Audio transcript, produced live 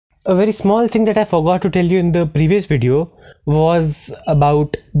a very small thing that I forgot to tell you in the previous video was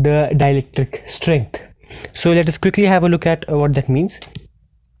about the dielectric strength. So let us quickly have a look at what that means.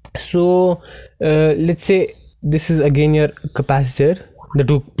 So let's say this is again your capacitor, the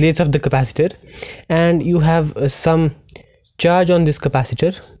two plates of the capacitor, and you have some charge on this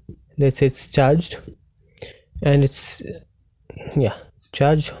capacitor. Let's say it's charged, and it's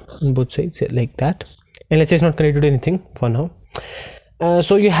charged on both sides like that, and let's say it's not connected to anything for now.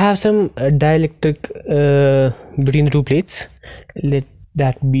 So you have some dielectric between the two plates. Let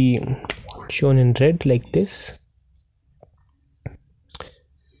that be shown in red like this.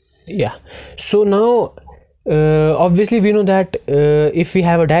 Yeah, so now obviously we know that if we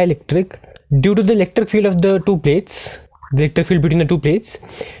have a dielectric, due to the electric field of the two plates, the electric field between the two plates,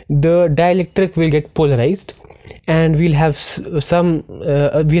 the dielectric will get polarized, and we'll have a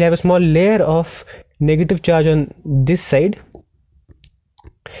small layer of negative charge on this side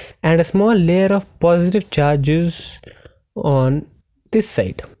and a small layer of positive charges on this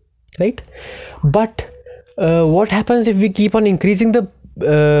side, right? But what happens if we keep on increasing the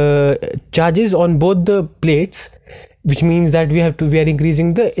charges on both the plates, which means that we are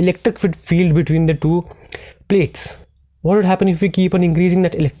increasing the electric field between the two plates? What would happen if we keep on increasing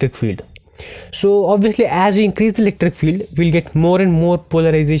that electric field? So obviously, as we increase the electric field, we'll get more and more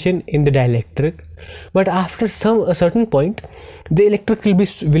polarization in the dielectric, but after a certain point, the electric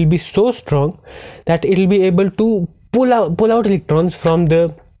will be so strong that it will be able to pull out electrons from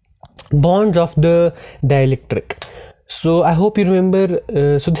the bonds of the dielectric. So I hope you remember.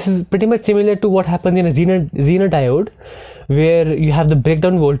 So this is pretty much similar to what happens in a Zener diode, where you have the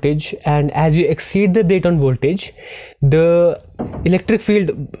breakdown voltage, and as you exceed the breakdown voltage, the electric field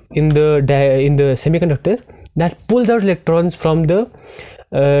in the semiconductor that pulls out electrons from the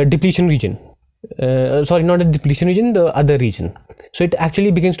depletion region. Sorry, not the depletion region, the other region. So it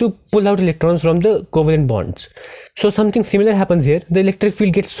actually begins to pull out electrons from the covalent bonds. So something similar happens here. The electric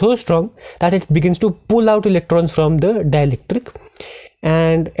field gets so strong that it begins to pull out electrons from the dielectric,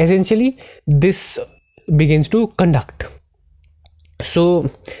 and essentially this begins to conduct. So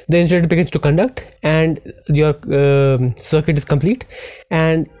the insulator begins to conduct, and your circuit is complete,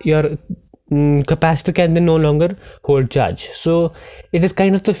 and your capacitor can then no longer hold charge. So it is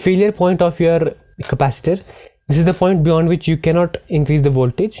kind of the failure point of your capacitor. This is the point beyond which you cannot increase the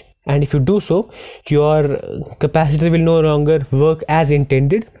voltage, and if you do so, your capacitor will no longer work as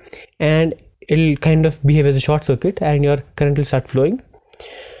intended, and it will kind of behave as a short circuit, and your current will start flowing.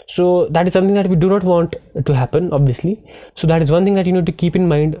 So that is something that we do not want to happen, obviously. So that is one thing that you need to keep in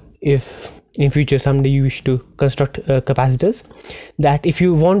mind if in future someday you wish to construct capacitors, that if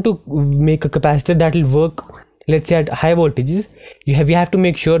you want to make a capacitor that will work, let's say at high voltages, we have to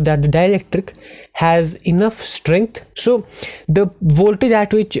make sure that the dielectric has enough strength. So the voltage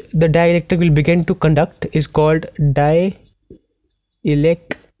at which the dielectric will begin to conduct is called dielectric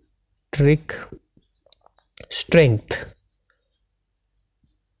strength,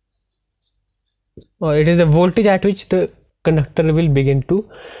 or it is the voltage at which the conductor will begin to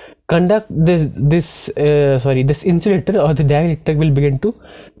conduct this insulator, or the dielectric will begin to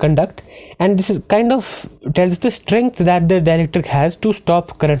conduct, and this is kind of tells the strength that the dielectric has to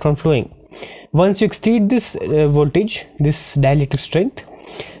stop current from flowing. Once you exceed this voltage, this dielectric strength,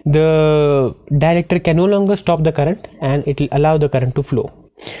 the dielectric can no longer stop the current, and it will allow the current to flow.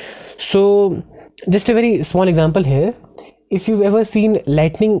 So just a very small example here. If you've ever seen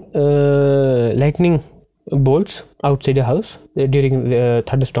lightning bolts outside your house during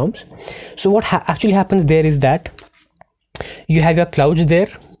thunderstorms, so what actually happens there is that you have your clouds there,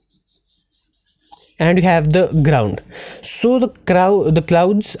 and you have the ground. So the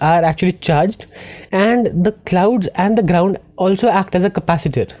clouds are actually charged, and the clouds and the ground also act as a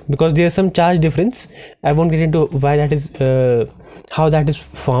capacitor, because there is some charge difference. I won't get into why that is, how that is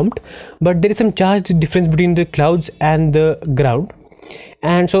formed, but there is some charge difference between the clouds and the ground,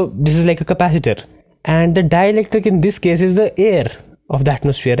 and so this is like a capacitor. And the dielectric in this case is the air of the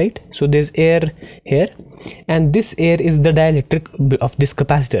atmosphere, right? So there's air here, and this air is the dielectric of this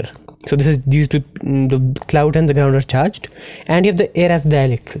capacitor. So this is these two, the cloud and the ground are charged, and you have the air as the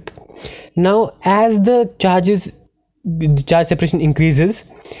dielectric. Now as the charge separation increases,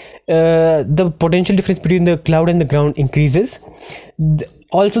 the potential difference between the cloud and the ground increases.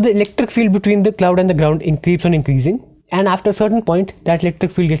 Also the electric field between the cloud and the ground keeps on increasing, and after a certain point, that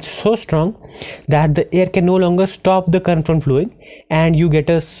electric field gets so strong that the air can no longer stop the current from flowing, and you get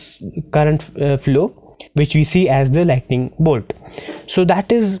a current flow, which we see as the lightning bolt. So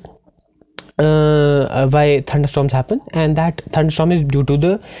that is why thunderstorms happen, and that thunderstorm is due to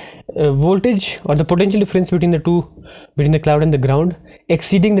the voltage or the potential difference between the cloud and the ground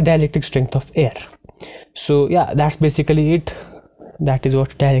exceeding the dielectric strength of air. So yeah, that's basically it. That is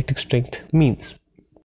what dielectric strength means.